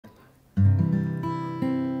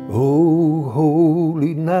Oh,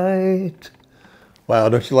 holy night. Wow,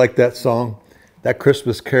 don't you like that song? That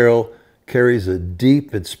Christmas carol carries a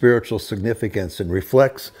deep and spiritual significance and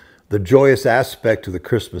reflects the joyous aspect of the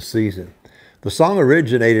Christmas season. The song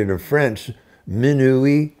originated in French,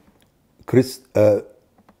 Minuit,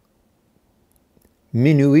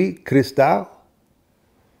 Minuit Cristal,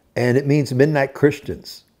 and it means midnight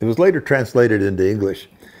Christians. It was later translated into English.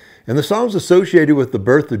 And the song's associated with the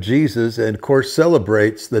birth of Jesus and, of course,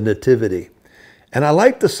 celebrates the Nativity. And I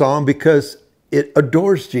like the song because it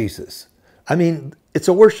adores Jesus. I mean, it's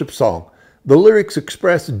a worship song. The lyrics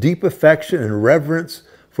express deep affection and reverence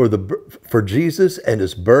for Jesus and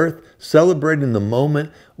his birth, celebrating the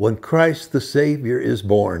moment when Christ the Savior is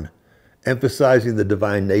born, emphasizing the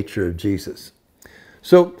divine nature of Jesus.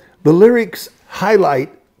 So the lyrics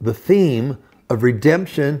highlight the theme of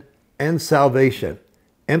redemption and salvation,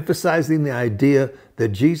 emphasizing the idea that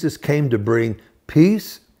Jesus came to bring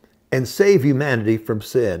peace and save humanity from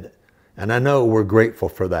sin. And I know we're grateful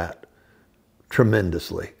for that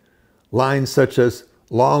tremendously. Lines such as,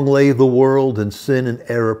 "Long lay the world in sin and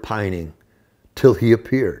error pining, till he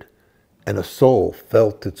appeared, and a soul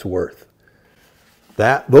felt its worth."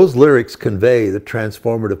 Those lyrics convey the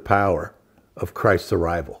transformative power of Christ's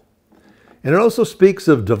arrival. And it also speaks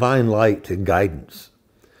of divine light and guidance.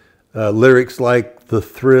 Lyrics like "the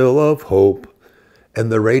thrill of hope"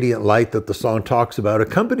 and the radiant light that the song talks about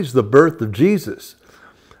accompanies the birth of Jesus.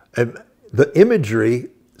 And the imagery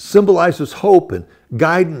symbolizes hope and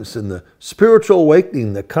guidance and the spiritual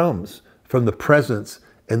awakening that comes from the presence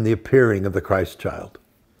and the appearing of the Christ child.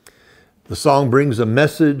 The song brings a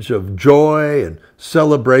message of joy and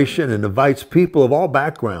celebration and invites people of all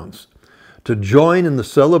backgrounds to join in the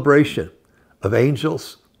celebration of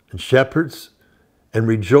angels and shepherds and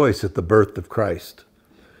rejoice at the birth of Christ.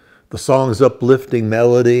 The song's uplifting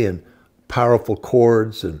melody and powerful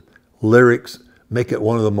chords and lyrics make it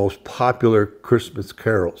one of the most popular Christmas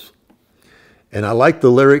carols. And I like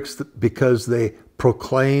the lyrics because they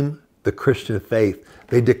proclaim the Christian faith.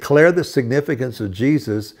 They declare the significance of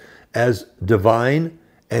Jesus as divine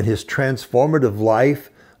and his transformative life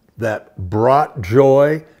that brought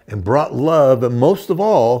joy and brought love and most of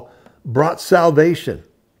all, brought salvation.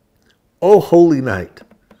 Oh, holy night.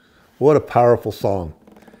 What a powerful song.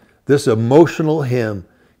 This emotional hymn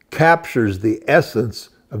captures the essence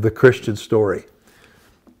of the Christian story.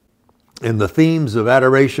 And the themes of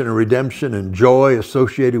adoration and redemption and joy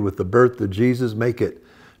associated with the birth of Jesus make it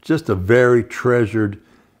just a very treasured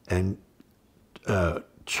and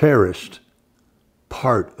cherished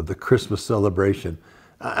part of the Christmas celebration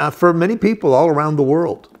for many people all around the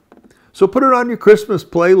world. So put it on your Christmas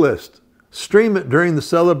playlist. Stream it during the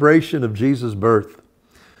celebration of Jesus' birth.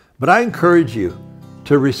 But I encourage you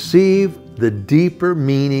to receive the deeper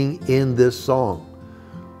meaning in this song.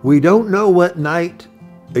 We don't know what night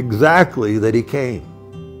exactly that he came,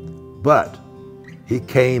 but he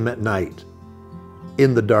came at night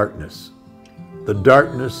in the darkness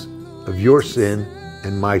of your sin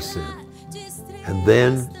and my sin. And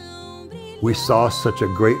then we saw such a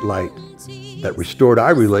great light that restored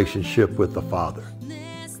our relationship with the Father.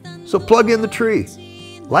 So plug in the tree,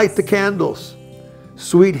 light the candles,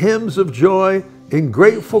 sweet hymns of joy in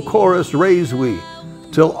grateful chorus raise we,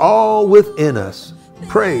 till all within us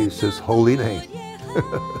praise his holy name.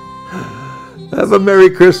 Have a Merry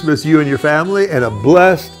Christmas, you and your family, and a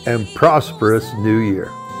blessed and prosperous New Year.